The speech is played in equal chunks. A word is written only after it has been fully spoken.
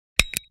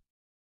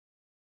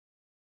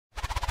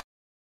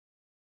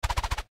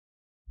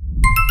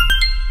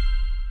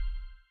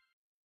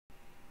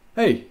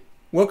Hey,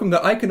 welcome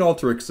to I Can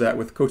Alteryx That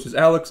with coaches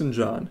Alex and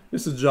John.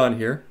 This is John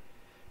here.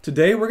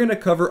 Today we're going to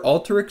cover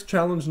Alteryx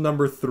challenge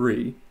number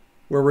 3,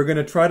 where we're going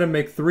to try to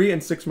make 3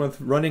 and 6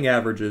 month running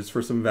averages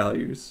for some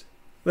values.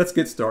 Let's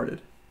get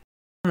started.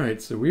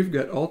 Alright, so we've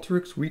got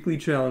Alteryx Weekly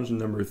challenge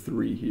number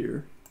 3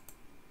 here.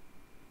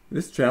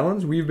 This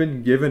challenge, we've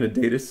been given a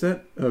data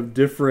set of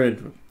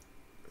different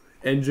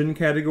engine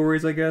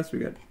categories, I guess. We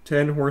got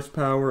 10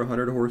 horsepower,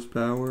 100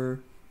 horsepower.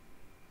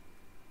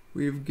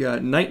 We've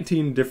got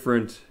 19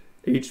 different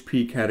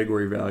HP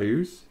category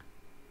values.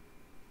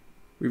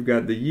 We've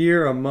got the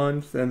year, a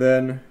month, and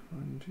then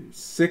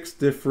 6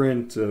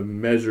 different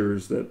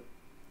measures that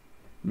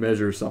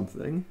measure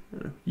something.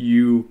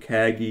 U,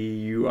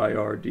 CAGI,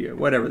 UIR, DI,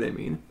 whatever they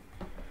mean.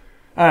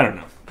 I don't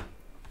know.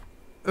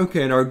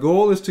 Okay, and our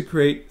goal is to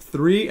create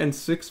 3 and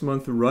 6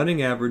 month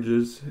running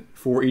averages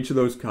for each of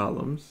those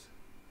columns.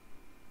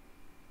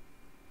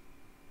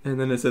 And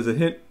then it says a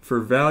hint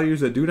for values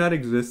that do not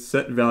exist,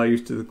 set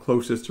values to the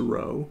closest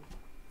row.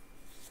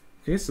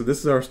 Okay, so this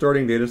is our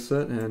starting data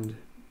set, and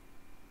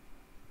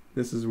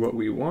this is what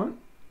we want.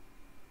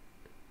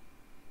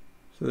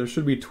 So there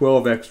should be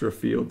 12 extra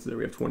fields there.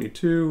 We have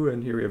 22,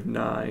 and here we have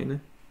 9.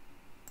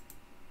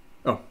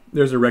 Oh,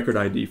 there's a record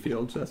ID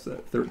field, so that's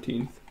that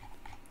 13th.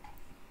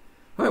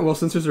 All right, well,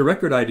 since there's a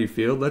record ID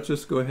field, let's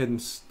just go ahead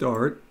and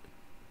start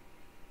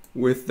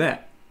with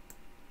that.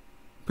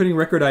 Putting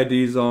record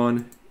IDs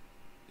on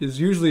is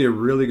usually a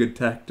really good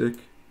tactic,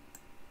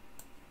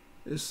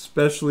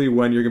 especially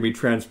when you're going to be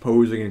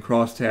transposing and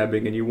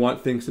cross-tabbing and you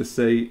want things to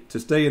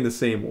stay in the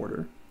same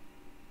order.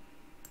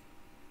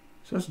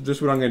 So that's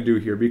just what I'm going to do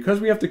here. Because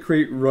we have to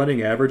create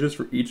running averages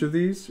for each of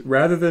these,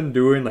 rather than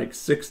doing like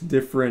 6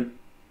 different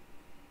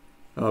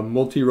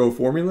multi-row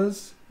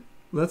formulas,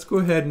 let's go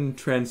ahead and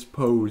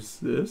transpose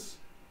this.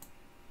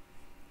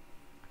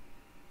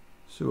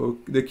 So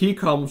the key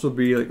columns will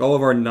be like all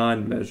of our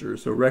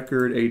non-measures, so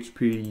record,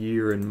 HP,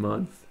 year, and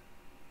month.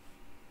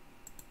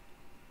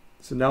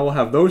 So now we'll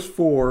have those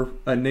 4,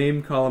 a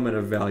name column and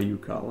a value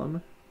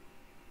column,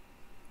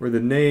 where the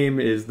name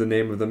is the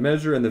name of the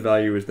measure and the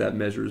value is that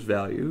measure's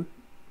value.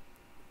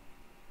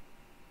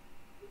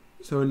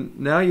 So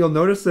now you'll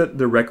notice that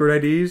the record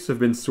IDs have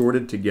been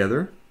sorted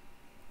together,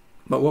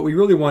 but what we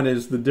really want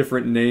is the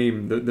different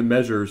name, the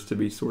measures to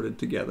be sorted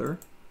together.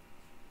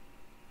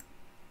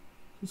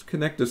 Let's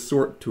connect a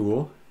sort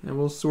tool, and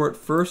we'll sort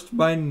first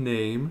by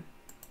name,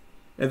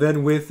 and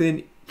then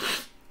within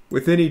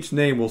each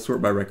name we'll sort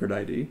by record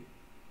ID.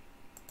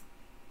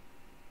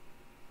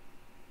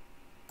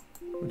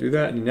 We'll do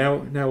that, and now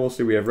we'll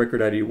see we have record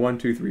ID 1,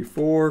 2, 3,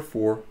 4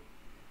 for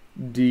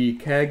D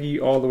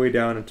CAGI all the way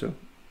down into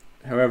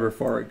however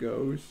far it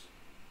goes.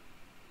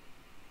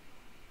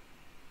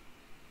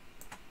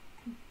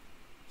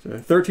 So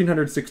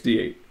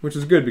 1368, which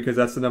is good because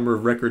that's the number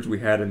of records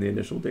we had in the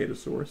initial data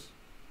source.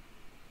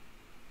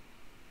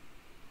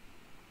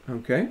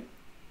 Okay.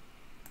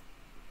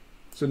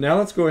 So now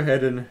let's go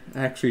ahead and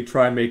actually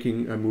try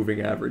making a moving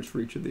average for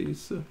each of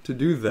these. So to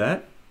do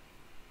that,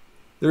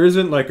 there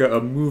isn't like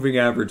a moving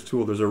average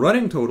tool. There's a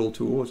running total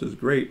tool, which is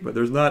great, but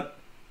there's not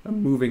a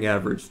moving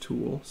average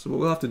tool. So what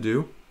we'll have to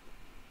do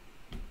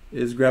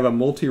is grab a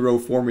multi-row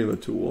formula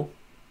tool.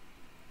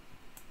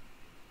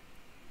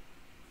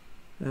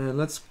 And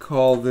let's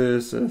call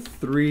this a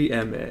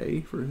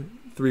 3MA for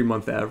 3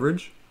 month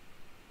average.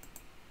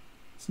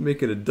 Let's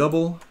make it a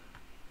double.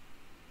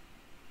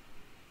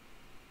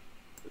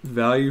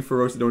 Value for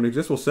rows that don't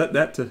exist. We'll set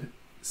that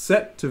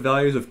to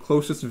values of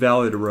closest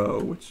valid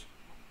row, which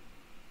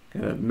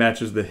kind of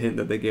matches the hint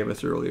that they gave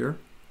us earlier.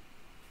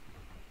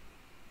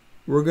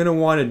 We're going to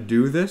want to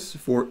do this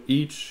for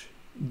each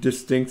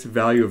distinct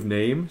value of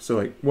name. So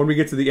like when we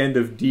get to the end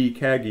of D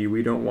CAGI,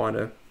 we don't want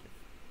to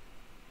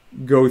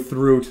go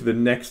through to the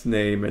next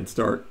name and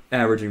start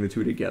averaging the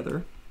two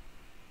together.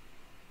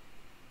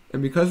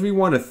 And because we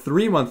want a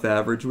 3 month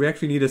average, we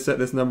actually need to set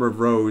this number of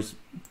rows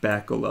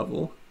back a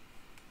level.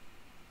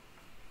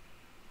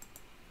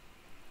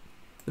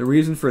 The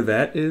reason for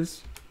that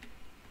is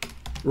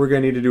we're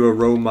going to need to do a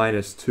row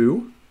minus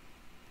 2.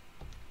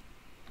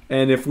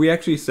 And if we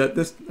actually set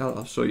this,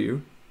 I'll show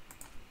you.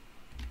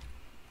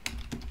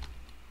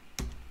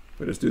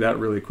 We'll just do that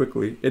really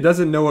quickly. It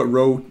doesn't know what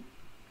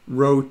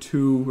row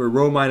 2 or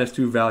row minus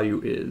 2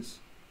 value is.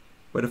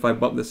 But if I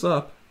bump this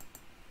up,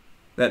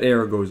 that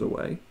error goes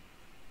away.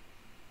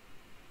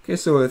 Okay,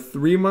 so a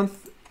 3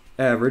 month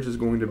average is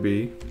going to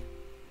be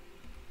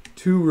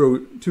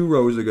 2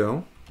 rows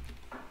ago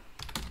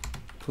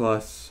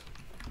plus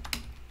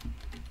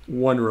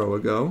 1 row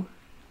ago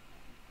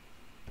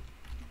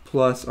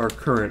plus our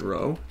current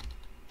row.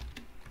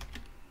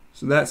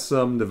 So that's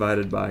sum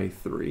divided by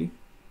 3.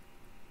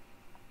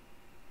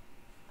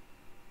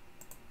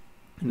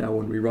 Now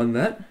when we run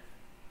that,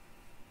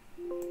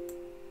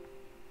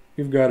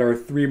 we've got our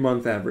 3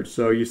 month average.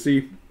 So you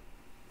see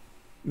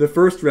the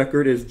first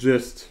record is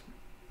just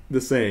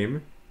the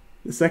same.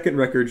 The second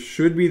record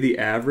should be the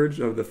average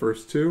of the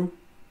first 2.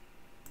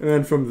 And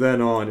then from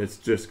then on, it's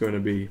just going to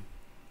be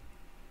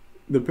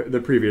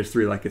the previous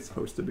 3 like it's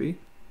supposed to be.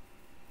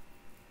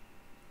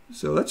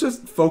 So let's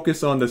just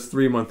focus on this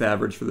 3-month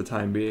average for the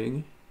time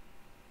being.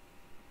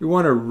 We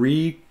want to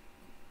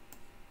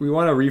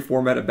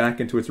reformat it back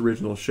into its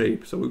original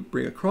shape. So we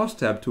bring a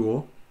crosstab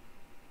tool.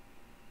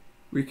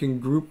 We can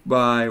group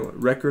by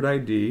record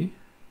ID.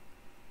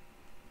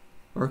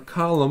 Our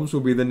columns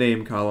will be the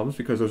name columns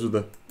because those are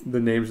the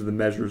names of the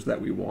measures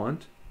that we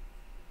want.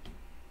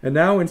 And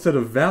now instead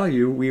of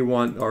value, we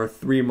want our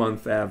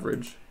 3-month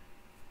average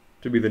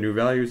to be the new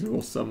values, and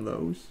we'll sum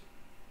those.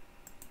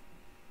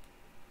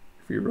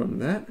 If we run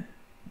that.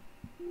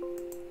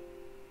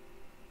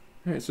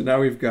 Alright, so now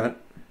we've got,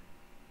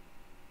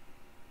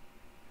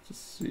 let's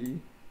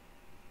see.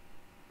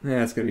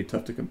 It's going to be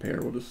tough to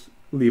compare. We'll just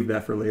leave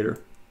that for later.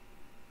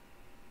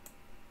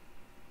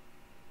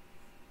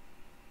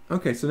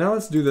 Okay, so now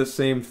let's do the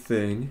same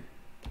thing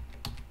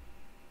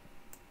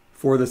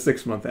for the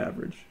 6-month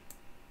average.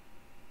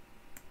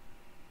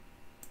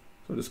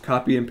 So just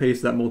copy and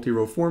paste that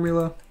multi-row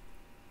formula.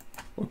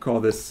 We'll call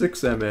this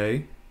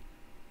 6MA.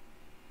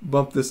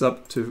 Bump this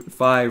up to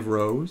 5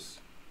 rows.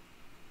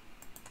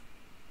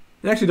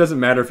 It actually doesn't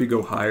matter if you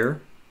go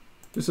higher,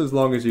 just as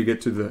long as you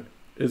get to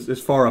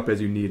as far up as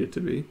you need it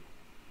to be.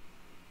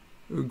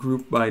 We'll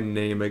group by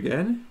name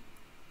again.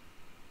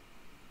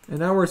 And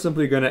now we're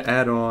simply going to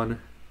add on,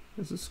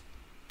 let's just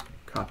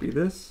copy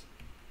this.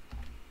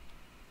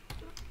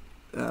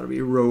 That'll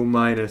be row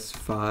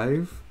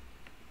 -5.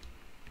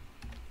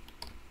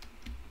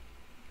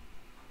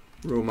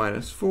 Row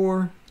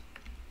 -4.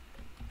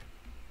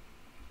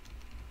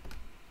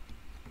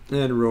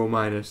 And row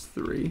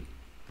 -3.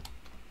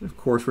 Of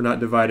course, we're not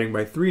dividing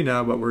by 3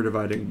 now, but we're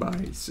dividing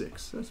by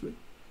 6. That's what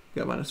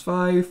we got.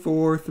 -5,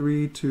 4,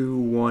 3, 2,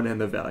 1,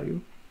 and the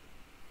value.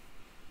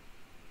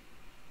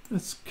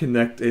 Let's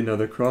connect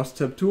another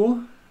crosstab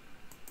tool.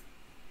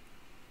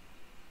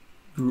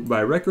 Group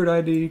by record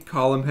ID,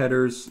 column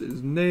headers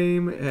is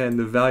name, and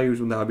the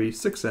values will now be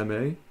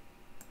 6MA,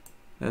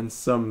 and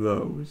sum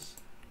those.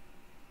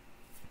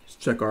 Let's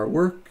check our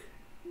work.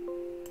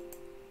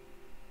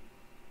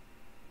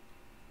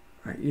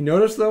 All right, you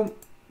notice though,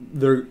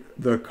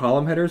 the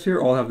column headers here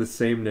all have the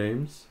same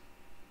names.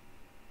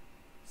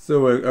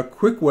 So a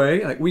quick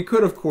way, like we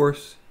could of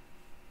course,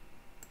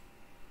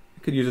 I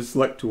could use a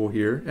select tool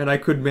here, and I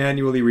could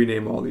manually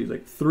rename all these,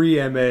 like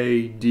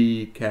 3MA,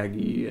 D,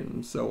 CAGI,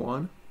 and so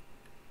on.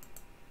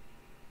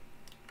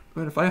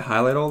 But if I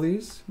highlight all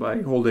these by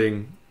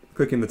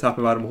clicking the top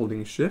and bottom,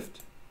 holding Shift,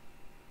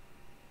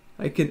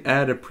 I can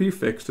add a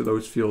prefix to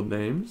those field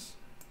names.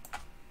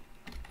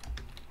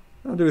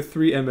 I'll do a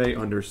 3MA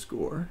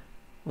underscore.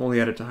 Only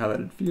add it to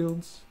highlighted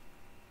fields.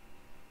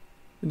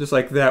 And just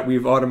like that,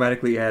 we've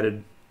automatically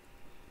added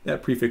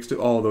that prefix to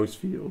all those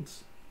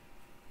fields.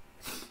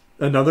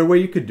 Another way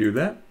you could do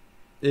that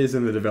is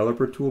in the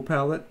developer tool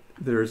palette.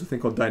 There's a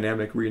thing called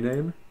dynamic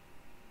rename.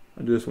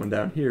 I'll do this one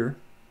down here.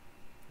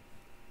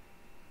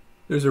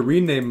 There's a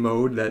rename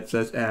mode that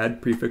says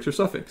add prefix or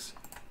suffix.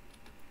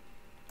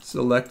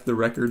 Select the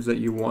records that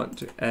you want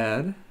to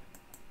add.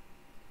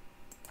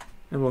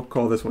 And we'll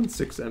call this one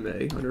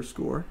 6MA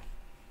underscore.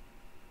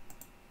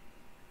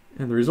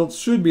 And the results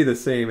should be the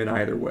same in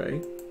either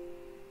way.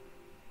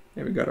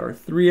 And we've got our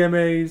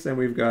 3MAs and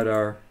we've got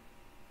our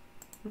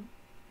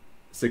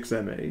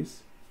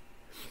 6MAs.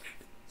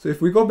 So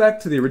if we go back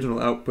to the original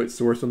output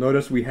source, you'll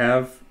notice we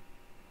have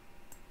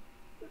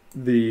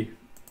the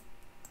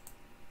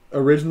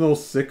original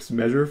 6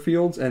 measure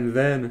fields and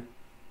then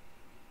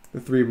the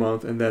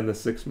 3-month and then the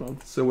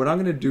 6-month. So what I'm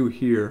going to do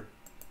here,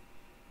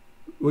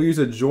 we'll use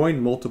a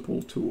join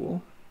multiple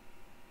tool.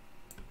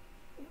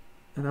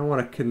 And I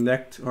want to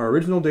connect our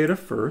original data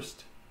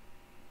first,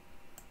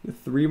 the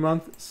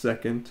 3-month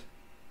second,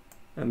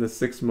 and the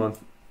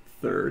 6-month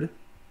third.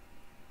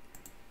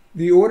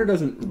 The order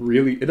doesn't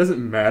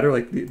matter,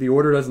 like the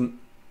order doesn't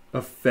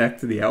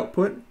affect the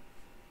output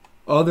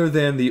other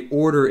than the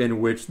order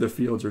in which the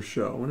fields are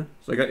shown.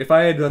 So like if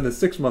I had done the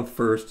 6-month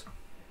first,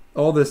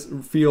 all the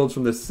fields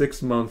from the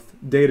 6-month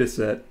data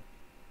set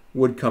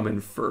would come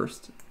in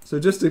first. So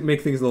just to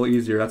make things a little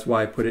easier, that's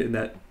why I put it in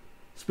that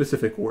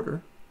specific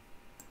order.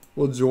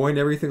 We'll join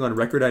everything on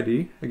record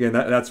ID. Again,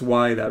 that's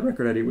why that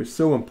record ID was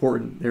so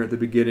important there at the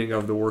beginning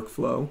of the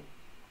workflow.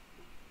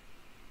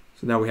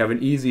 So now we have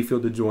an easy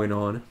field to join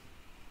on.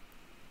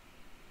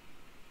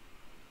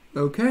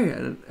 Okay,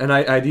 and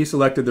I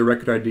deselected the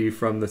record ID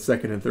from the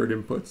second and third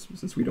inputs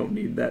since we don't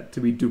need that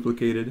to be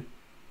duplicated.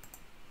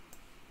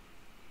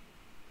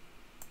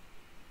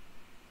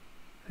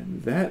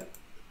 And that,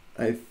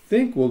 I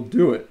think, will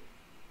do it.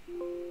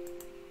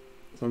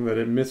 As long as I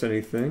didn't miss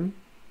anything.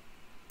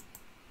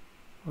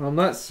 Well, I'm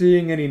not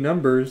seeing any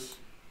numbers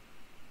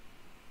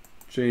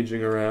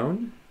changing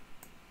around.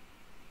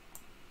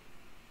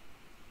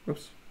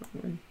 Oops.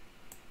 Okay.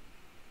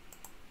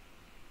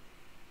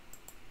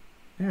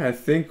 Yeah, I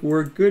think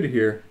we're good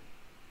here.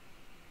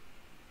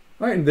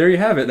 All right, and there you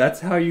have it.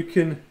 That's how you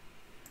can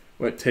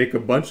take a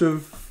bunch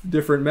of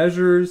different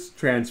measures,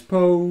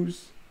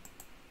 transpose.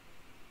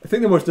 I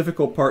think the most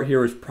difficult part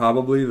here is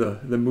probably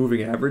the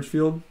moving average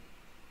field.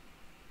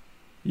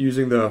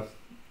 Using the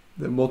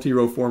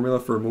multi-row formula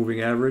for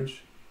moving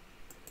average.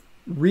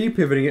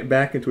 re-pivoting it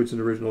back into its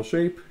original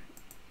shape.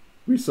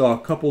 We saw a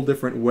couple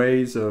different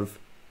ways of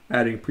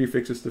adding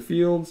prefixes to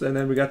fields, and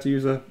then we got to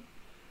use a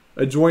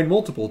join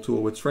multiple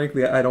tool, which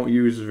frankly I don't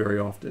use very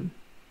often.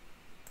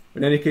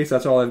 In any case,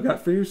 that's all I've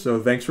got for you,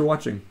 so thanks for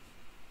watching.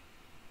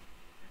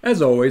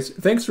 As always,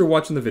 thanks for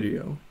watching the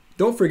video.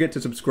 Don't forget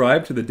to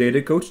subscribe to the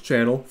Data Coach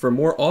channel for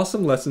more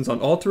awesome lessons on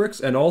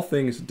Alteryx and all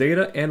things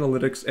data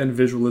analytics and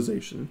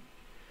visualization.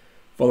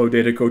 Follow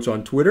Data Coach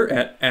on Twitter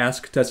at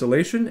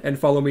AskTessellation and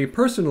follow me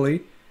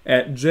personally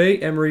at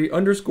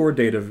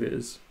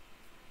jemery_dataviz.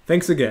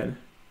 Thanks again.